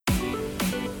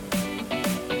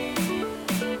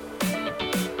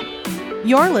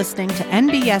You're listening to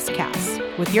NBS Cast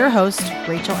with your host,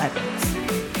 Rachel Edwards.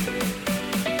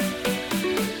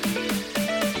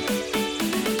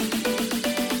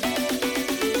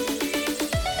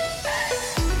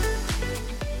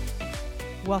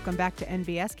 Welcome back to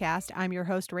NBS Cast. I'm your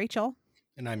host, Rachel.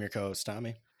 And I'm your co-host,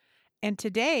 Tommy. And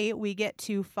today we get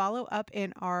to follow up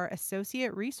in our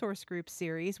Associate Resource Group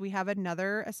series. We have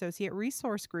another Associate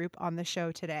Resource Group on the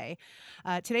show today.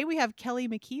 Today we have Kelly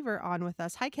McKeever on with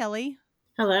us. Hi, Kelly.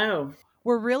 Hello.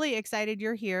 We're really excited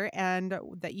you're here and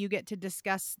that you get to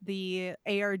discuss the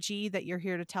ARG that you're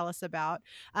here to tell us about.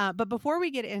 But before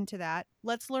we get into that,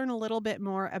 let's learn a little bit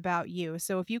more about you.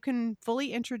 So if you can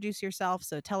fully introduce yourself,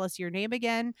 so tell us your name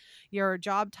again, your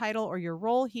job title or your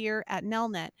role here at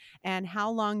Nelnet, and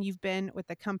how long you've been with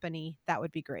the company, that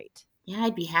would be great. Yeah,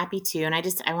 I'd be happy to. And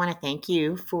I want to thank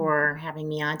you for having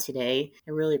me on today.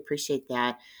 I really appreciate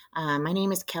that. My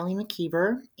name is Kelly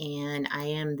McKeever, and I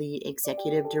am the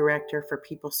Executive Director for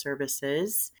People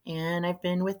Services. And I've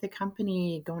been with the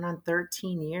company going on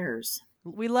 13 years.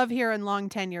 We love hearing long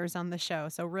tenures on the show,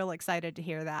 so real excited to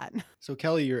hear that. So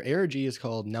Kelly, your ARG is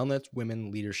called Nelnet Women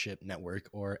Leadership Network,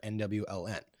 or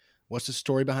NWLN. What's the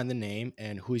story behind the name,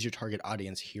 and who is your target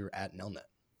audience here at Nelnet?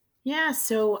 Yeah,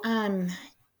 so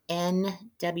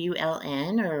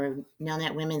NWLN, or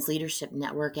Nelnet Women's Leadership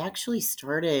Network, actually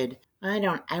started,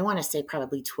 I want to say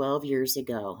probably 12 years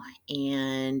ago.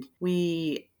 And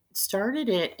we started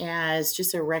it as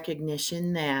just a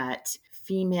recognition that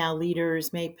female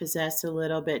leaders may possess a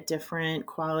little bit different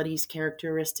qualities,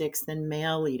 characteristics than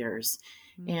male leaders.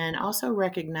 And also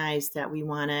recognize that we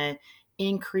want to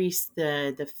increase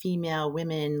the female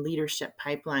women leadership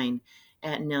pipeline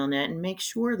at Nelnet and make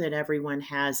sure that everyone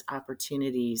has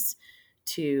opportunities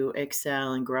to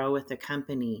excel and grow with the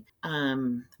company.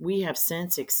 We have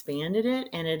since expanded it,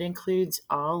 and it includes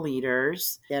all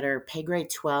leaders that are pay grade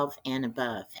 12 and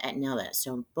above at Nelnet,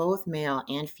 so both male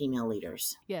and female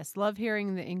leaders. Yes, love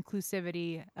hearing the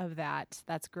inclusivity of that.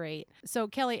 That's great. So,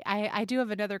 Kelly, I do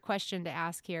have another question to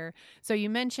ask here. So, you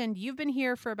mentioned you've been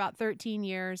here for about 13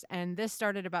 years, and this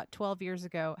started about 12 years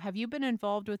ago. Have you been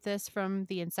involved with this from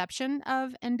the inception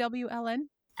of NWLN?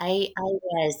 I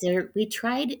was there. We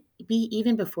tried,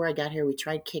 even before I got here, we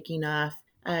tried kicking off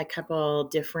a couple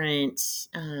different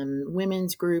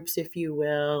women's groups, if you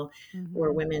will,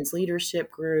 or women's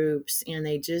leadership groups, and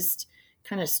they just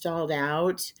kind of stalled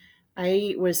out.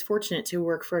 I was fortunate to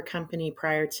work for a company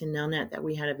prior to Nelnet that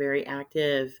we had a very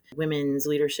active women's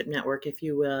leadership network, if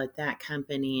you will, at that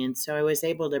company. And so I was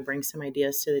able to bring some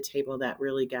ideas to the table that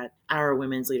really got our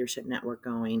women's leadership network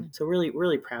going. So really,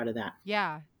 really proud of that.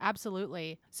 Yeah,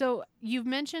 absolutely. So you've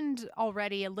mentioned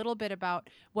already a little bit about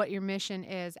what your mission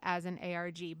is as an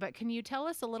ARG, but can you tell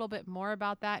us a little bit more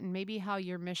about that and maybe how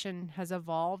your mission has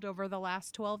evolved over the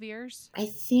last 12 years? I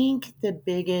think the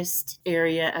biggest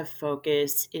area of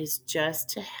focus is just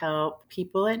to help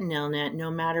people at Nelnet, no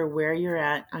matter where you're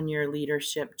at on your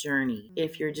leadership journey.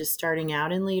 If you're just starting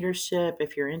out in leadership,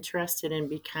 if you're interested in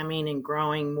becoming and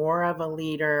growing more of a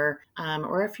leader,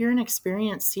 or if you're an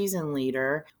experienced seasoned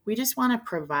leader, we just want to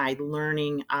provide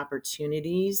learning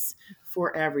opportunities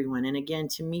for everyone. And again,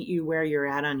 to meet you where you're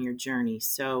at on your journey.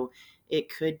 So it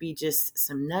could be just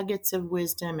some nuggets of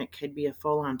wisdom. It could be a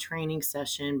full-on training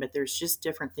session, but there's just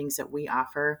different things that we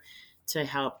offer to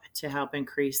help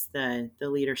increase the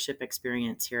leadership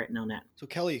experience here at Nelnet. So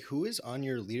Kelly, who is on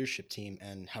your leadership team,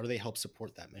 and how do they help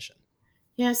support that mission?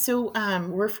 Yeah, so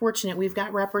we're fortunate. We've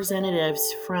got representatives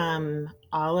from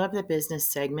all of the business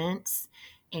segments,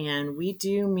 and we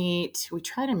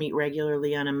try to meet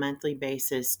regularly on a monthly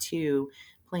basis to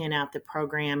plan out the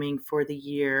programming for the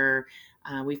year.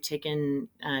 We've taken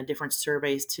different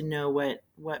surveys to know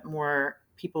what more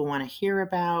people want to hear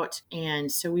about,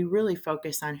 and so we really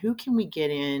focus on who can we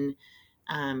get in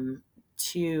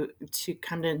to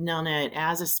come to Nelnet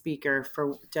as a speaker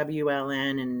for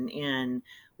WLN, and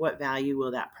what value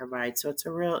will that provide. So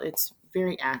it's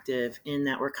very active in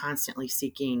that we're constantly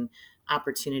seeking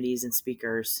opportunities and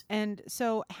speakers. And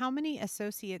so, how many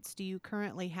associates do you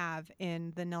currently have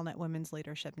in the Nelnet Women's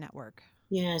Leadership Network?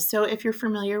 Yeah, so if you're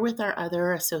familiar with our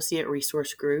other associate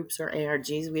resource groups or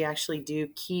ARGs, we actually do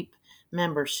keep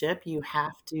membership. You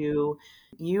have to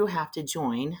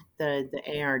join the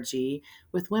ARG.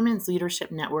 With Women's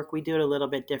Leadership Network, we do it a little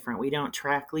bit different. We don't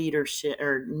track leadership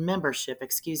or membership,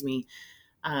 excuse me.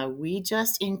 We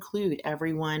just include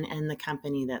everyone in the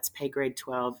company that's pay grade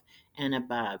 12 and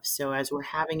above. So as we're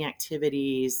having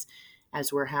activities,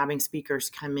 as we're having speakers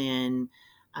come in,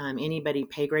 Anybody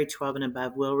pay grade 12 and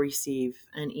above will receive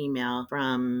an email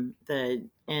from the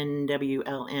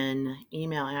NWLN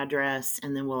email address,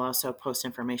 and then we'll also post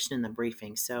information in the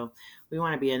briefing. So we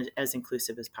want to be as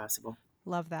inclusive as possible.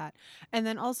 Love that. And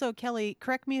then also, Kelly,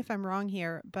 correct me if I'm wrong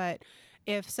here, but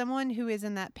if someone who is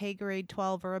in that pay grade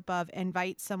 12 or above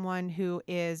invites someone who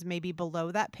is maybe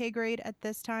below that pay grade at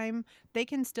this time, they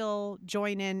can still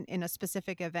join in a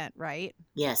specific event, right?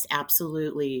 Yes,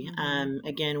 absolutely.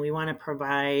 Again, we want to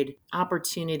provide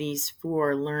opportunities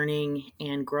for learning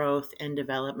and growth and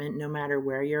development no matter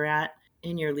where you're at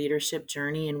in your leadership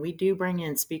journey. And we do bring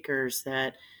in speakers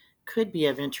that could be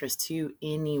of interest to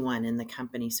anyone in the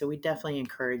company. So we definitely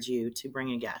encourage you to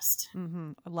bring a guest.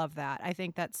 I love that. I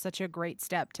think that's such a great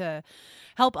step to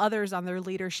help others on their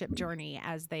leadership journey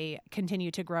as they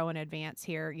continue to grow and advance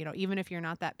here. Even if you're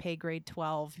not that pay grade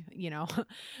 12,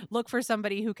 look for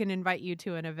somebody who can invite you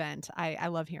to an event. I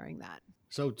love hearing that.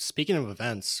 So speaking of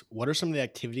events, what are some of the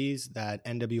activities that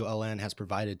NWLN has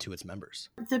provided to its members?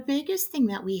 The biggest thing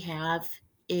that we have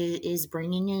is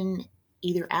bringing in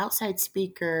either outside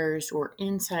speakers or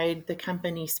inside the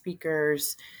company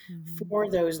speakers for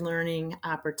those learning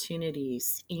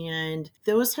opportunities. And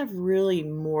those have really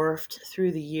morphed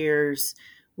through the years.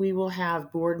 We will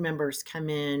have board members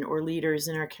come in or leaders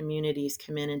in our communities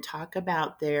come in and talk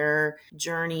about their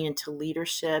journey into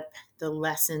leadership, the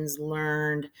lessons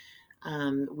learned.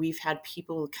 We've had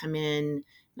people come in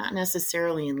not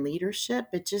necessarily in leadership,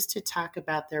 but just to talk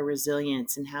about their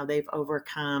resilience and how they've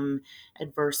overcome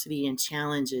adversity and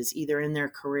challenges, either in their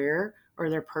career or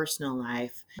their personal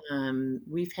life.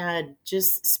 We've had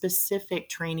just specific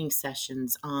training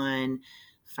sessions on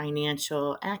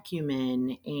financial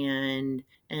acumen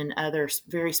and other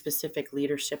very specific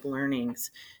leadership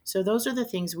learnings. So those are the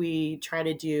things we try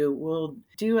to do. We'll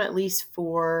do at least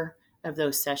 4 of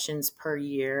those sessions per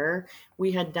year.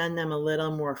 We had done them a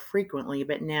little more frequently,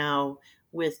 but now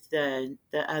with the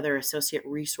other associate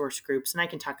resource groups, and I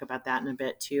can talk about that in a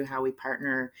bit too, how we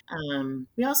partner.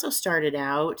 We also started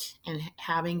out and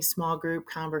having small group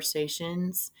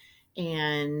conversations,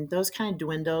 and those kind of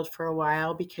dwindled for a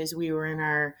while because we were in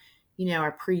our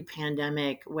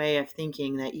pre-pandemic way of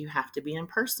thinking that you have to be in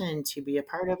person to be a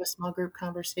part of a small group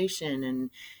conversation.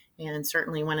 And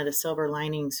certainly one of the silver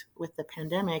linings with the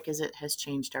pandemic is it has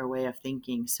changed our way of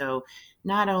thinking. So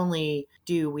not only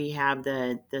do we have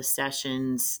the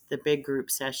sessions, the big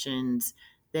group sessions,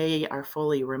 they are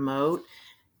fully remote.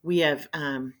 We have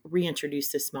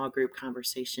reintroduced the small group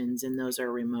conversations, and those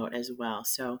are remote as well.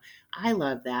 So I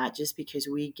love that just because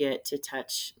we get to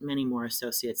touch many more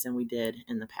associates than we did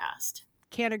in the past.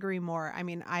 Can't agree more. I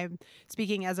mean, I'm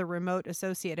speaking as a remote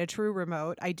associate, a true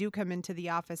remote. I do come into the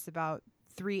office about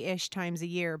 3-ish times a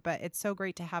year, but it's so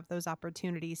great to have those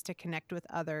opportunities to connect with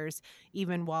others,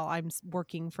 even while I'm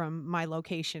working from my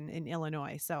location in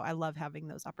Illinois. So I love having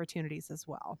those opportunities as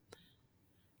well.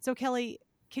 So Kelly,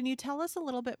 can you tell us a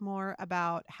little bit more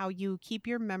about how you keep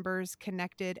your members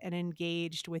connected and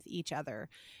engaged with each other?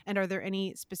 And are there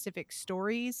any specific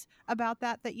stories about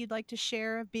that you'd like to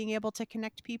share of being able to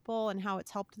connect people and how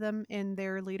it's helped them in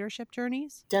their leadership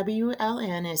journeys?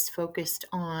 WLN is focused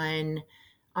on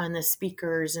the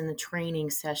speakers and the training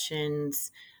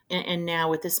sessions. And now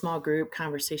with the small group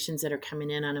conversations that are coming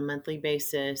in on a monthly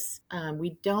basis,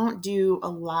 we don't do a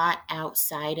lot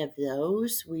outside of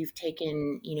those. We've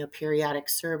taken, periodic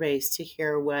surveys to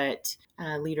hear what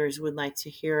leaders would like to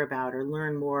hear about or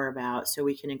learn more about, so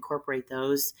we can incorporate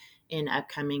those in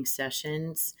upcoming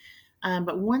sessions.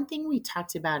 But one thing we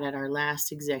talked about at our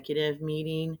last executive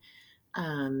meeting,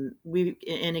 and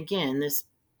again, this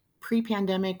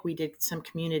pre-pandemic, we did some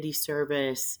community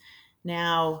service.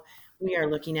 Now we are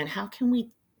looking at how can we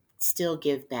still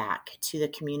give back to the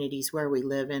communities where we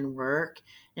live and work,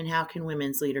 and how can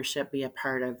women's leadership be a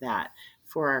part of that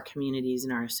for our communities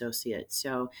and our associates.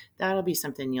 So that'll be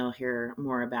something you'll hear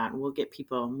more about, and we'll get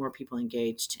more people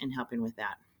engaged in helping with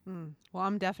that. Well,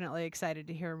 I'm definitely excited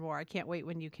to hear more. I can't wait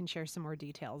when you can share some more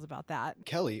details about that.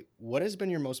 Kelly, what has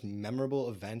been your most memorable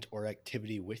event or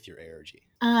activity with your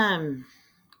ARG?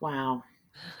 Wow.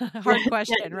 Hard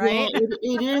question, right?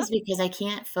 It is, because I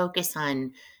can't focus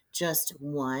on just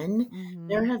one.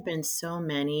 There have been so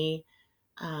many.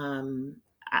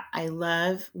 I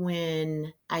love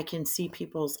when I can see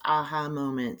people's aha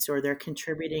moments, or they're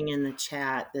contributing in the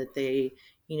chat that they,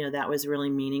 that was really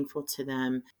meaningful to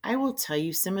them. I will tell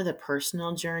you some of the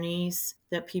personal journeys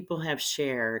that people have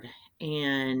shared,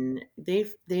 and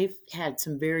they've had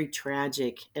some very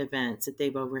tragic events that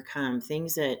they've overcome,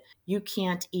 things that you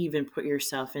can't even put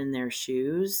yourself in their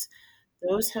shoes.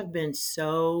 Those have been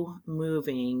so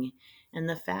moving. And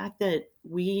the fact that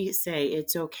we say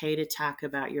it's okay to talk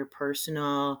about your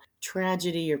personal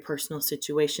tragedy, your personal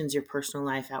situations, your personal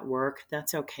life at work,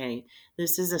 that's okay.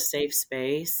 This is a safe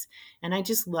space. And I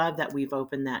just love that we've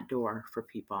opened that door for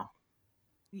people.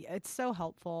 Yeah, it's so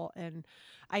helpful. And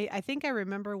I think I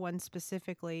remember one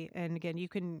specifically. And again, you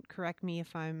can correct me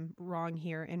if I'm wrong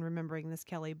here in remembering this,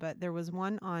 Kelly, but there was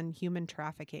one on human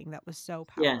trafficking that was so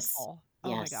Yes. powerful.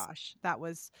 Oh my Yes. gosh.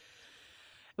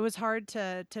 It was hard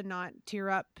to not tear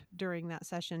up during that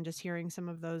session, just hearing some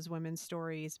of those women's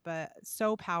stories, but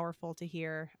so powerful to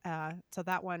hear. So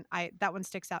that one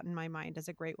sticks out in my mind as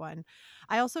a great one.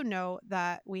 I also know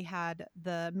that we had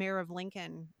the mayor of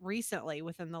Lincoln recently,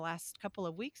 within the last couple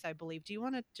of weeks, I believe. Do you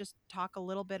want to just talk a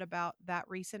little bit about that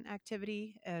recent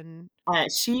activity? And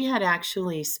She had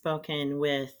actually spoken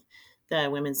with the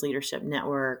Women's Leadership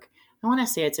Network. I want to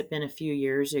say it's been a few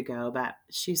years ago, but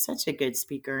she's such a good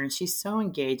speaker and she's so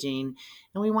engaging.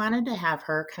 And we wanted to have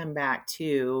her come back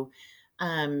too,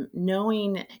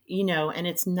 knowing, and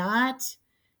it's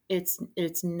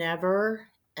never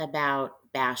about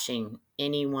bashing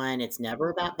anyone. It's never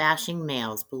about bashing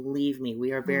males. Believe me,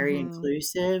 we are very mhm,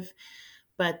 inclusive,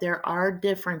 but there are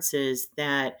differences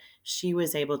that she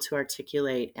was able to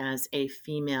articulate as a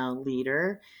female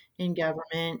leader in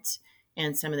government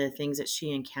and some of the things that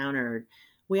she encountered.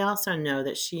 We also know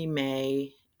that she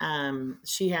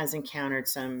has encountered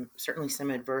certainly some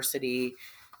adversity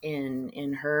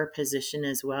in her position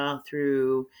as well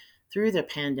through the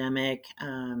pandemic.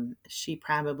 She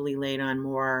probably laid on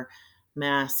more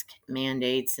mask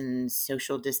mandates and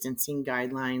social distancing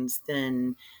guidelines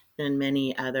than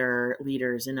many other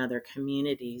leaders in other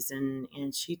communities,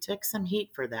 and she took some heat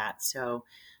for that. So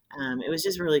it was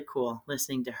just really cool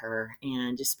listening to her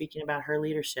and just speaking about her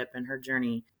leadership and her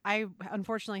journey. I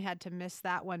unfortunately had to miss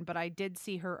that one, but I did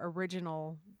see her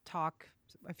original talk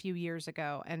a few years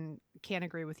ago and can't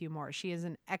agree with you more. She is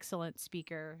an excellent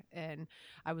speaker, and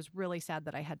I was really sad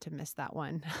that I had to miss that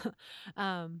one.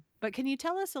 But can you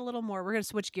tell us a little more? We're going to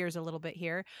switch gears a little bit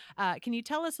here. Can you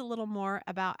tell us a little more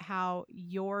about how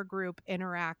your group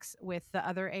interacts with the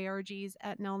other ARGs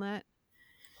at Nelnet?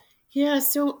 Yeah,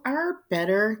 so our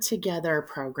Better Together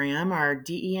program, our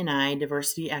DE&I,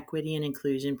 Diversity, Equity, and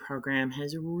Inclusion program,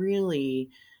 has really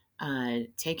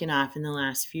taken off in the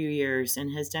last few years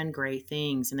and has done great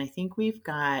things. And I think we've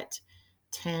got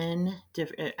 10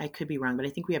 different, I could be wrong, but I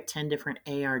think we have 10 different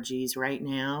ARGs right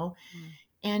now. Mm.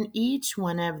 And each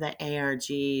one of the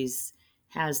ARGs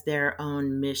has their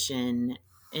own mission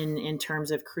in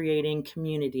terms of creating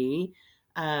community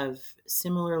of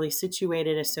similarly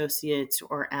situated associates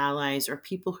or allies or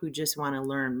people who just want to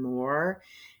learn more.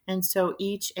 And so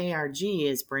each ARG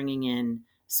is bringing in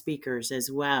speakers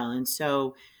as well. And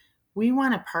so we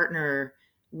want to partner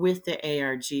with the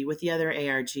ARG, with the other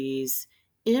ARGs,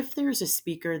 if there's a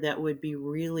speaker that would be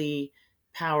really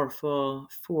powerful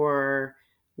for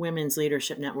Women's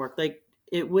Leadership Network. Like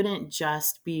it wouldn't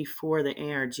just be for the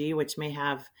ARG, which may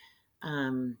have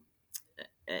um,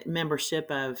 membership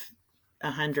of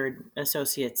 100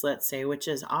 associates, let's say, which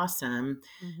is awesome.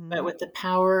 But Mhm. with the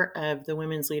power of the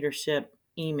Women's Leadership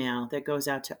email that goes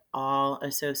out to all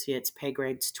associates, pay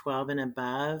grades 12 and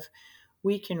above,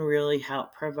 we can really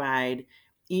help provide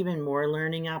even more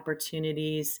learning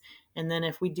opportunities. And then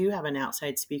if we do have an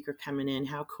outside speaker coming in,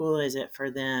 how cool is it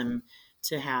for them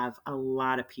to have a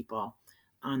lot of people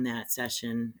on that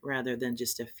session rather than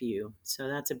just a few? So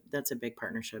that's a big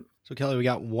partnership. So, Kelly, we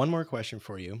got one more question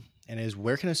for you, and it is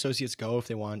where can associates go if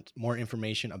they want more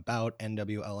information about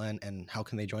NWLN and how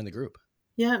can they join the group?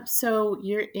 Yep. So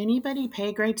you're anybody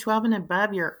pay grade 12 and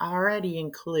above, you're already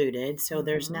included. So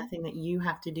there's Mhm. nothing that you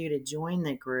have to do to join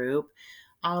the group.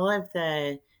 All of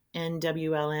the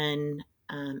NWLN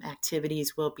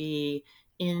activities will be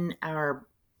in our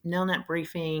Nelnet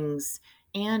briefings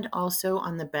and also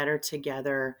on the Better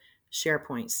Together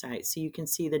SharePoint site. So you can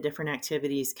see the different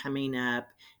activities coming up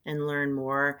and learn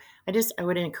more. I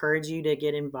would encourage you to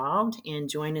get involved and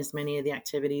join as many of the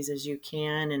activities as you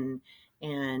can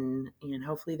and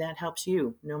hopefully that helps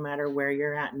you no matter where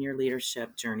you're at in your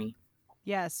leadership journey.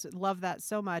 Yes, love that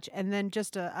so much. And then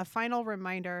just a final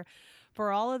reminder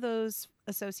for all of those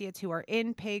associates who are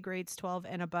in pay grades 12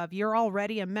 and above, you're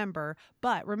already a member.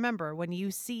 But remember, when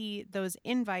you see those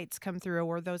invites come through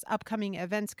or those upcoming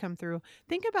events come through,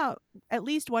 think about at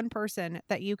least one person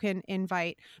that you can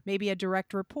invite, maybe a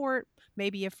direct report,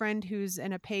 maybe a friend who's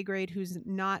in a pay grade who's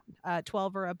not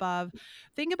 12 or above.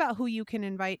 Think about who you can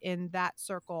invite in that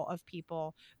circle of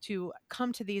people to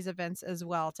come to these events as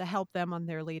well to help them on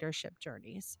their leadership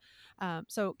journeys.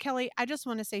 So, Kelly, I just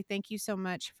want to say thank you so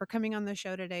much for coming on the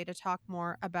show today to talk more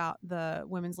more about the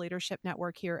Women's Leadership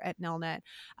Network here at Nelnet.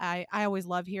 I always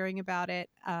love hearing about it.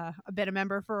 I've been a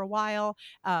member for a while,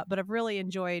 but I've really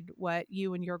enjoyed what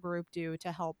you and your group do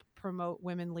to help promote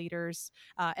women leaders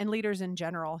and leaders in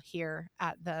general here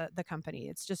at the company.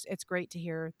 It's great to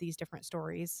hear these different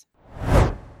stories.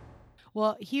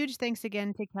 Well, huge thanks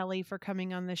again to Kelly for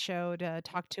coming on the show to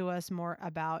talk to us more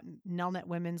about Nelnet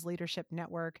Women's Leadership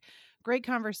Network. Great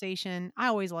conversation. I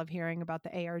always love hearing about the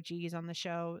ARGs on the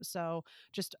show. So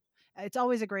just it's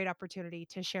always a great opportunity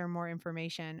to share more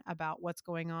information about what's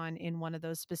going on in one of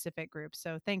those specific groups.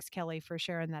 So thanks, Kelly, for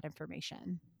sharing that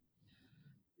information.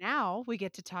 Now we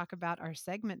get to talk about our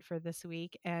segment for this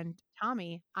week. And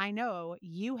Tommy, I know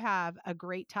you have a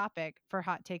great topic for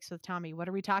Hot Takes with Tommy. What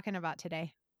are we talking about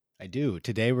today? I do.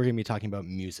 Today we're going to be talking about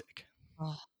music.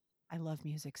 Oh, I love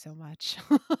music so much.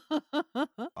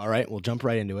 All right, we'll jump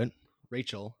right into it.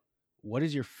 Rachel, what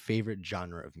is your favorite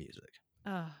genre of music?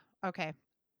 Okay.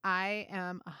 I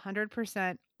am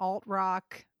 100% alt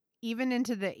rock, even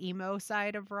into the emo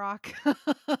side of rock.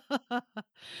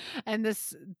 And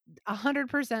this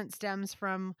 100% stems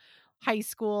from high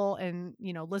school and,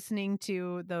 listening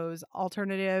to those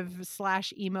alternative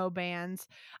slash emo bands.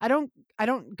 I don't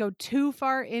go too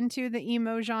far into the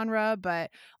emo genre, but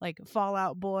like Fall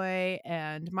Out Boy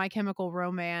and My Chemical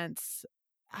Romance.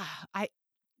 I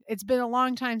It's been a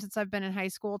long time since I've been in high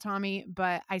school, Tommy,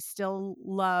 but I still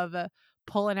love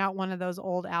pulling out one of those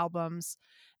old albums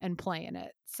and playing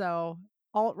it. So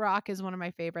alt rock is one of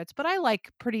my favorites, but I like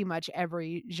pretty much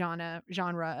every genre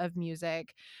of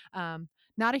music. Um,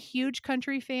 Not a huge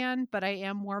country fan, but I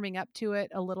am warming up to it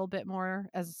a little bit more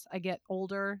as I get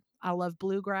older. I love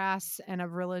bluegrass, and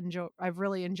I've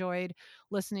really enjoyed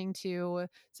listening to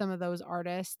some of those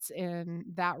artists in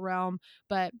that realm.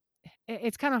 But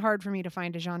it's kind of hard for me to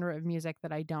find a genre of music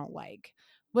that I don't like.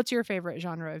 What's your favorite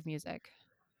genre of music?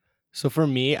 So for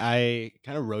me, I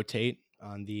kind of rotate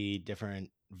on the different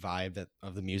vibe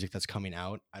of the music that's coming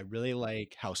out. I really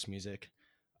like house music,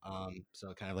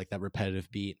 so kind of like that repetitive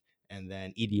beat, and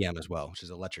then EDM as well, which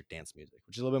is electric dance music,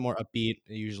 which is a little bit more upbeat.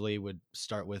 It usually would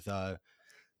start with a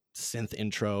synth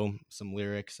intro, some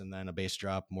lyrics, and then a bass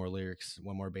drop, more lyrics,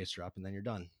 one more bass drop, and then you're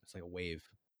done. It's like a wave.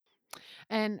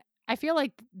 And I feel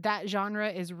like that genre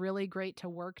is really great to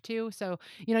work to. So,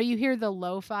 you hear the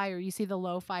lo-fi or you see the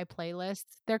lo-fi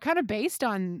playlists. They're kind of based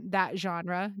on that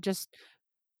genre. Just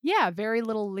yeah, very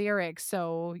little lyrics,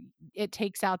 so it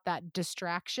takes out that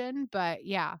distraction, but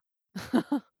yeah.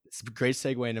 It's a great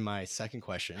segue into my second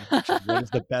question, which is what is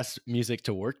the best music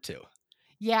to work to?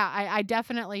 Yeah, I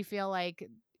definitely feel like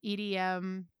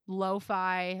EDM,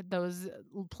 lo-fi, those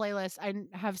playlists.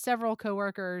 Have several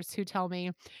coworkers who tell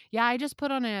me, "Yeah, I just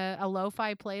put on a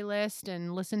lo-fi playlist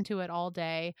and listen to it all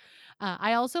day."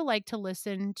 I also like to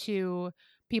listen to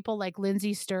people like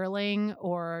Lindsey Sterling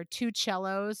or Two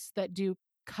Cellos that do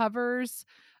covers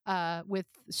with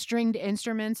stringed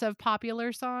instruments of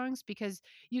popular songs because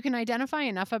you can identify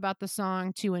enough about the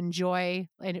song to enjoy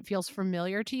and it feels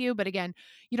familiar to you. But again,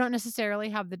 you don't necessarily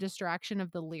have the distraction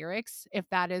of the lyrics if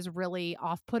that is really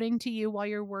off-putting to you while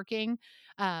you're working.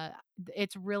 Uh,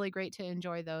 it's really great to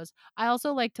enjoy those. I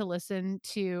also like to listen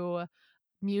to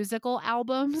musical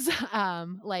albums,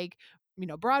 like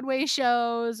Broadway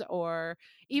shows or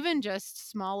even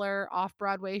just smaller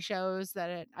off-Broadway shows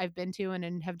that I've been to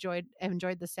and have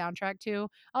enjoyed the soundtrack to.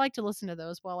 I like to listen to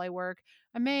those while I work.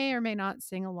 I may or may not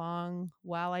sing along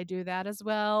while I do that as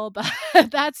well, but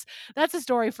that's a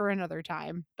story for another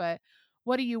time. But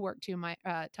what do you work to, my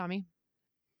Tommy?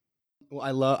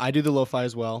 Well, I do the lo-fi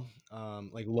as well,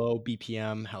 like low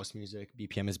BPM house music.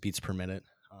 BPM is beats per minute,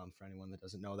 for anyone that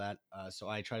doesn't know that. So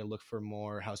I try to look for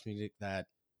more house music that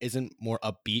isn't more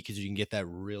upbeat because you can get that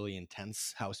really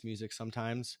intense house music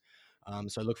sometimes.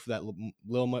 So I look for that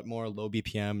little bit more low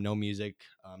BPM, no music,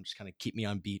 just kind of keep me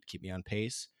on beat, keep me on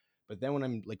pace. But then when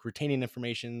I'm like retaining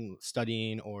information,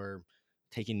 studying or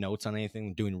taking notes on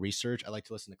anything, doing research, I like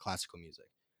to listen to classical music.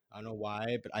 I don't know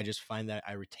why, but I just find that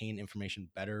I retain information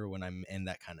better when I'm in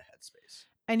that kind of headspace.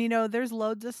 And there's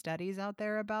loads of studies out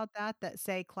there about that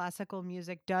say classical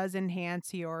music does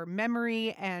enhance your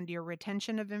memory and your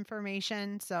retention of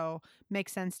information. So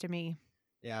makes sense to me.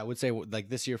 Yeah, I would say like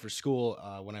this year for school,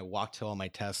 when I walk to all my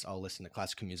tests, I'll listen to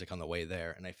classical music on the way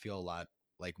there, and I feel a lot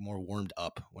like more warmed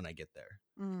up when I get there.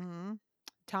 Hmm.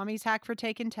 Tommy's hack for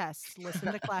taking tests: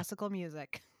 listen to classical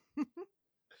music. So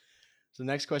the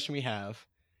next question we have,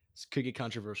 this could get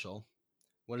controversial.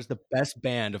 What is the best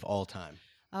band of all time?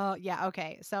 Oh, yeah.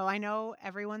 Okay. So I know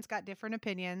everyone's got different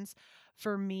opinions.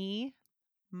 For me,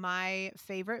 my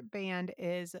favorite band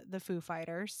is the Foo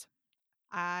Fighters.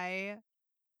 I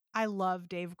I love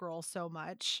Dave Grohl so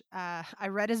much. I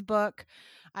read his book.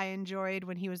 I enjoyed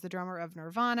when he was the drummer of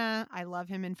Nirvana. I love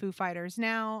him in Foo Fighters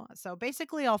now. So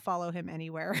basically, I'll follow him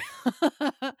anywhere.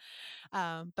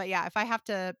 But yeah, if I have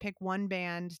to pick one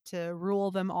band to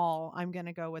rule them all, I'm going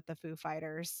to go with the Foo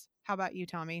Fighters. How about you,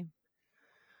 Tommy?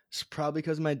 It's probably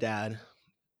because of my dad,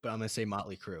 but I'm gonna say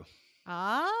Motley Crue.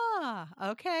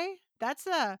 Okay. That's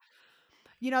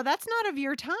not of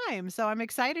your time. So I'm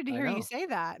excited to I hear you know. say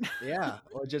that. Yeah,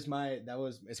 or just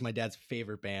it's my dad's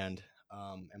favorite band,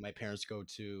 and my parents go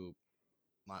to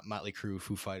Motley Crue,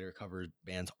 Foo Fighter cover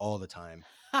bands all the time,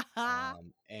 Oh,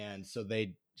 and so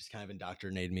they just kind of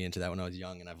indoctrinated me into that when I was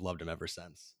young, and I've loved them ever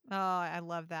since. I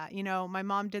love that. My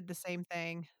mom did the same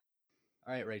thing.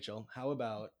 All right, Rachel, how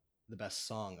about the best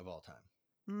song of all time?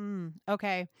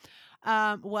 Okay.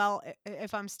 Well,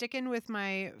 if I'm sticking with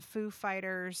my Foo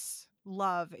Fighters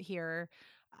love here,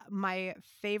 my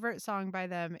favorite song by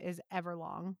them is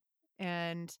Everlong.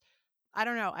 And I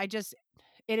don't know,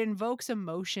 it invokes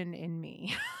emotion in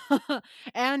me.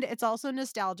 And it's also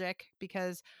nostalgic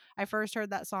because I first heard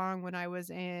that song when I was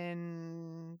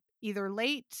in either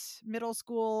late middle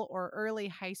school or early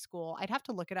high school. I'd have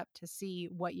to look it up to see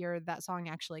what year that song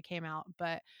actually came out,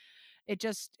 but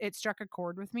it struck a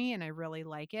chord with me and I really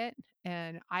like it,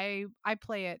 and I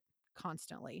play it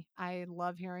constantly. I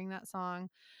love hearing that song.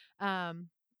 Um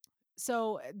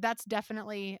so that's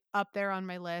definitely up there on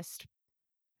my list.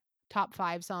 Top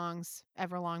 5 songs,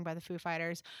 Everlong by the Foo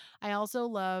Fighters. I also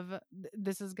love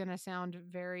this is going to sound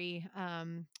very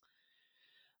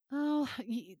oh,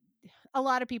 a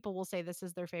lot of people will say this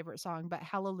is their favorite song, but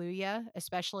Hallelujah,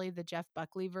 especially the Jeff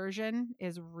Buckley version,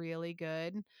 is really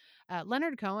good.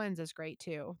 Leonard Cohen's is great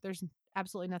too. There's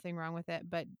absolutely nothing wrong with it,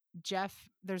 but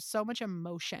there's so much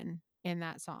emotion in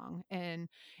that song, and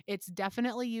it's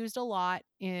definitely used a lot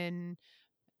in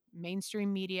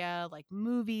mainstream media like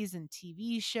movies and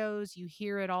TV shows. You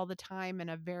hear it all the time in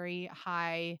a very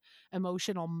high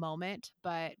emotional moment,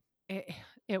 but it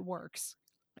it works.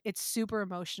 It's super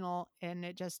emotional and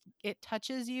it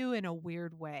touches you in a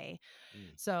weird way.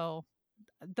 Mm. So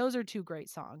those are two great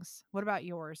songs. What about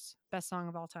yours? Best song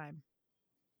of all time?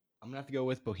 I'm gonna have to go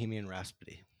with Bohemian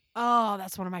Rhapsody. Oh,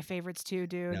 that's one of my favorites too,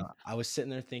 dude. Now, I was sitting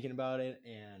there thinking about it,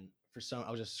 and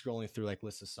I was just scrolling through like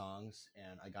lists of songs,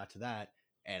 and I got to that,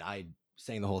 and I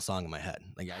sang the whole song in my head.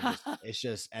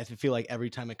 I feel like every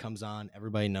time it comes on,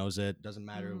 everybody knows it. Doesn't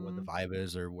matter what the Mhm. vibe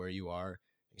is or where you are.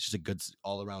 It's just a good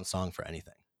all around song for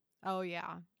anything. Oh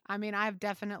yeah. I mean, I've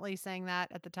definitely sang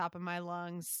that at the top of my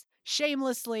lungs,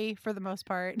 shamelessly for the most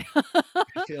part.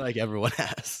 I feel like everyone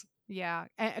has. Yeah,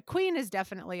 Queen is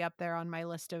definitely up there on my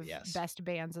list of Yes. best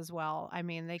bands as well. I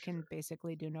mean, they can Sure.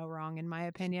 basically do no wrong in my Yeah.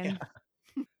 opinion.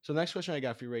 So the next question I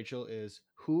got for you, Rachel, is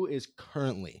who is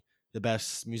currently the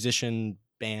best musician,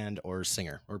 band, or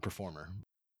singer or performer?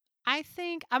 I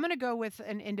think I'm going to go with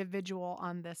an individual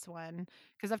on this one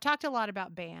because I've talked a lot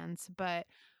about bands, but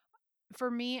for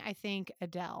me, I think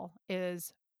Adele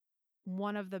is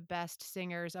one of the best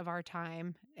singers of our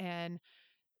time, and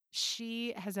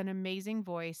she has an amazing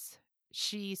voice.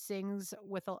 She sings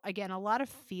with, again, a lot of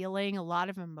feeling, a lot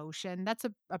of emotion. That's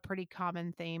a pretty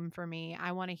common theme for me.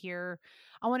 I want to hear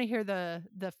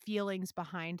the feelings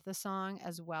behind the song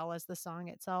as well as the song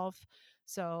itself.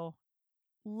 So,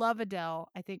 love Adele.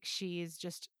 I think she's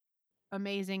just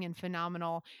amazing and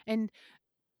phenomenal. And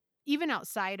even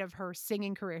outside of her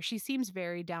singing career, she seems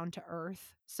very down to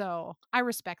earth. So I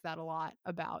respect that a lot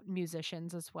about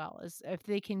musicians as well, as if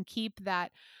they can keep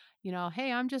that,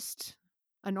 hey, I'm just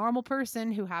a normal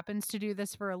person who happens to do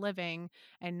this for a living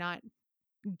and not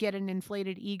get an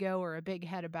inflated ego or a big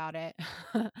head about it.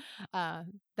 uh,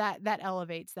 that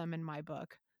elevates them in my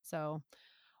book. So,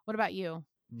 what about you?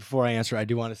 Before I answer, I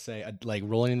do want to say, like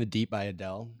 "Rolling in the Deep" by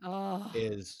Adele Oh,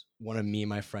 is one of me and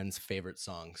my friend's favorite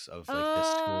songs of like this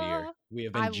school year. uh, We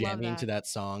have I been love jamming to that. that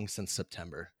song since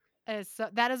September.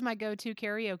 That is my go-to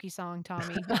karaoke song,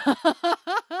 Tommy.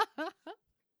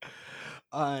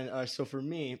 So for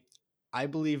me, I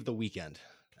believe The Weeknd.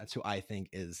 That's who I think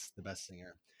is the best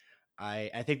singer.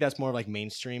 I think that's more like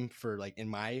mainstream for like in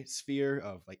my sphere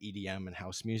of like EDM and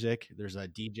house music. There's a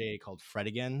DJ called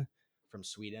Fredigan from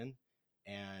Sweden,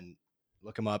 and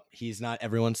look him up. He's not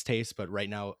everyone's taste, but right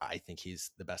now I think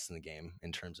he's the best in the game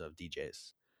in terms of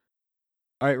DJs.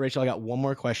 All right, Rachel, I got one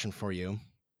more question for you.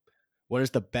 What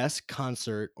is the best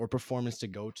concert or performance to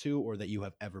go to or that you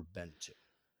have ever been to?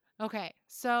 Okay,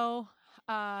 so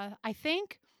I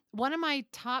think one of my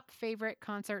top favorite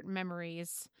concert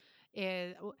memories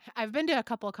I've been to a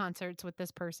couple of concerts with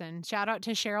this person. Shout out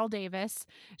to Cheryl Davis.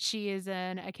 She is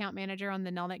an account manager on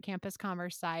the Nelnet Campus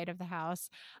Commerce side of the house.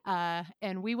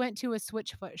 And we went to a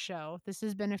Switchfoot show. This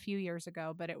has been a few years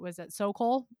ago, but it was at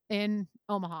Sokol in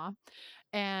Omaha.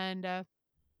 And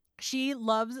she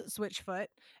loves Switchfoot,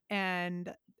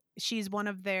 and she's one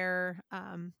of their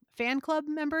fan club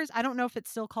members. I don't know if it's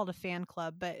still called a fan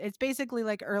club, but it's basically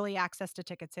like early access to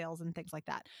ticket sales and things like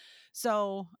that.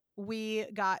 So we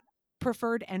got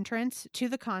preferred entrance to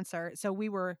the concert. So we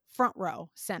were front row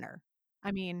center.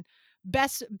 I mean,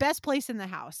 best place in the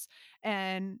house.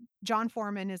 And John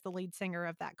Foreman is the lead singer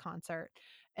of that concert.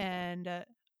 And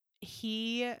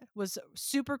he was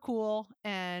super cool,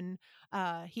 and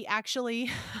he actually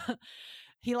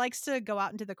he likes to go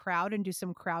out into the crowd and do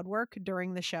some crowd work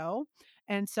during the show.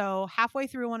 And so halfway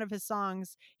through one of his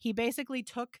songs, he basically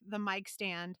took the mic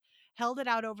stand, held it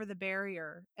out over the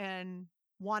barrier, and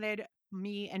wanted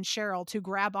me and Cheryl to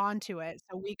grab onto it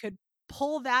so we could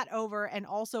pull that over and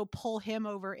also pull him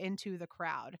over into the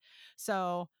crowd.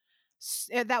 So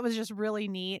that was just really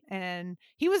neat. And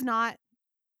he was not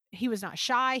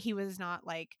shy. He was not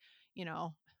like, you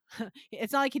know,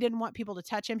 it's not like he didn't want people to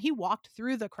touch him. He walked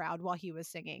through the crowd while he was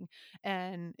singing.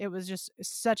 And it was just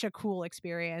such a cool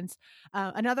experience.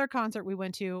 Another concert we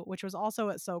went to, which was also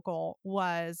at Sokol,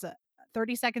 was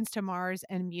 30 Seconds to Mars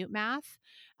and Mute Math.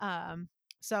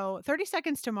 So 30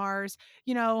 Seconds to Mars,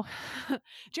 you know,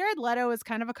 Jared Leto is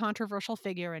kind of a controversial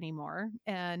figure anymore.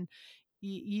 And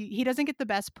he doesn't get the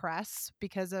best press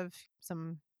because of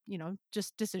some,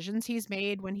 just decisions he's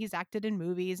made when he's acted in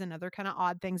movies and other kind of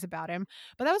odd things about him.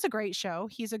 But that was a great show.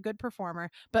 He's a good performer.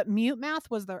 But Mute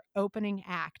Math was their opening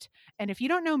act. And if you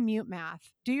don't know Mute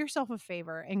Math, do yourself a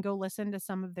favor and go listen to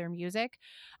some of their music.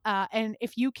 And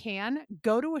if you can,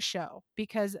 go to a show,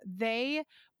 because they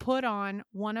put on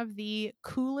one of the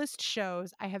coolest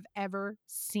shows I have ever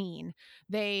seen.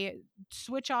 They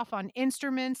switch off on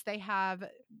instruments. They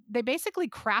basically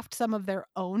craft some of their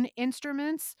own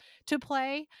instruments to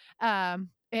play. And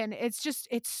it's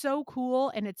so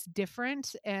cool and it's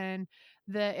different. And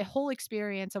the whole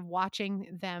experience of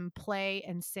watching them play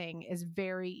and sing is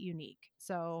very unique.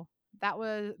 So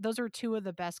those are two of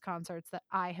the best concerts that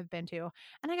I have been to.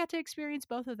 And I got to experience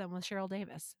both of them with Cheryl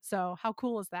Davis. So how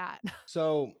cool is that?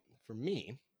 So for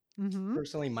me, Mm-hmm.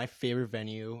 personally, my favorite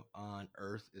venue on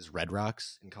earth is Red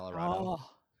Rocks in Colorado. Oh,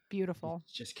 beautiful.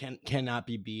 It just cannot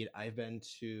be beat. I've been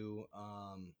to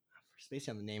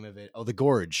spacing on the name of it. Oh, the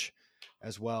Gorge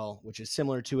as well, which is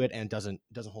similar to it and doesn't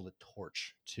hold a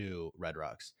torch to Red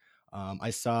Rocks. I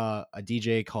saw a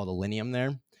DJ called Alinium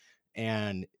there,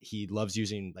 and he loves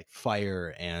using like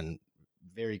fire and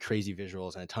very crazy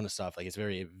visuals and a ton of stuff. Like, it's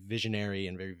very visionary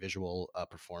and very visual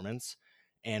performance.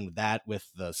 And that with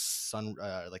the sun,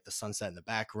 like the sunset in the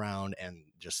background and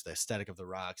just the aesthetic of the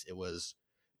rocks, it was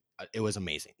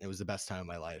amazing. It was the best time of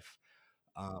my life.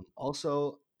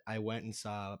 Also, I went and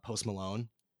saw Post Malone,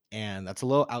 and that's a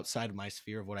little outside of my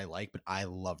sphere of what I like, but I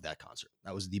loved that concert.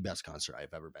 That was the best concert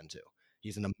I've ever been to.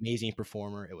 He's an amazing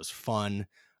performer. It was fun.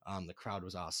 The crowd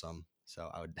was awesome.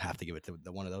 So I would have to give it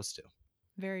to one of those two.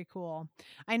 Very cool.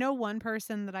 I know one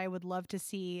person that I would love to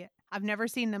see. I've never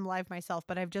seen them live myself,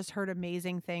 but I've just heard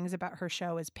amazing things about her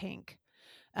show is Pink.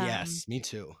 Yes, me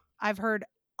too. I've heard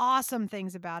awesome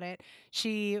things about it.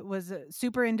 She was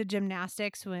super into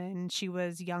gymnastics when she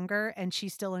was younger, and she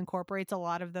still incorporates a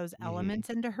lot of those elements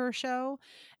into her show.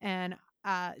 And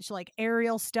she like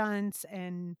aerial stunts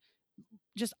and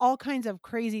just all kinds of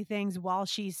crazy things while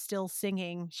she's still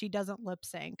singing. She doesn't lip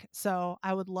sync. So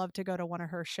I would love to go to one of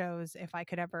her shows if I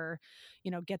could ever,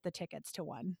 get the tickets to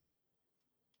one.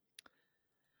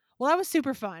 Well, that was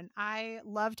super fun. I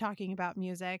love talking about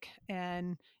music,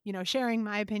 and, sharing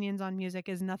my opinions on music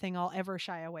is nothing I'll ever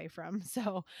shy away from.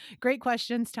 So great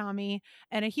questions, Tommy.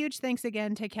 And a huge thanks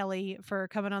again to Kelly for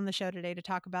coming on the show today to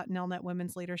talk about Nelnet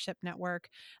Women's Leadership Network.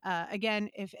 Again,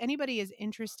 if anybody is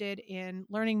interested in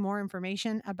learning more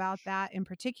information about that in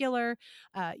particular,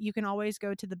 you can always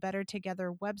go to the Better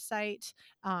Together website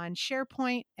on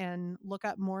SharePoint and look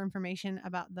up more information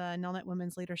about the Nelnet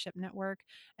Women's Leadership Network.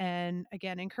 And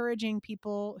again, encouraging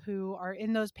people who are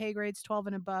in those pay grades 12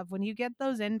 and above, when you get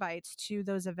those invites to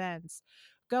those events,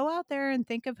 go out there and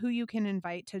think of who you can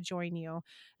invite to join you,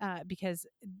 because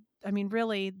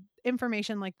really,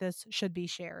 information like this should be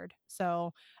shared.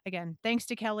 So again, thanks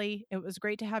to Kelly. It was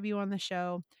great to have you on the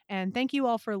show, and thank you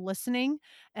all for listening,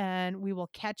 and we will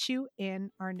catch you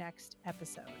in our next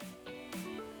episode.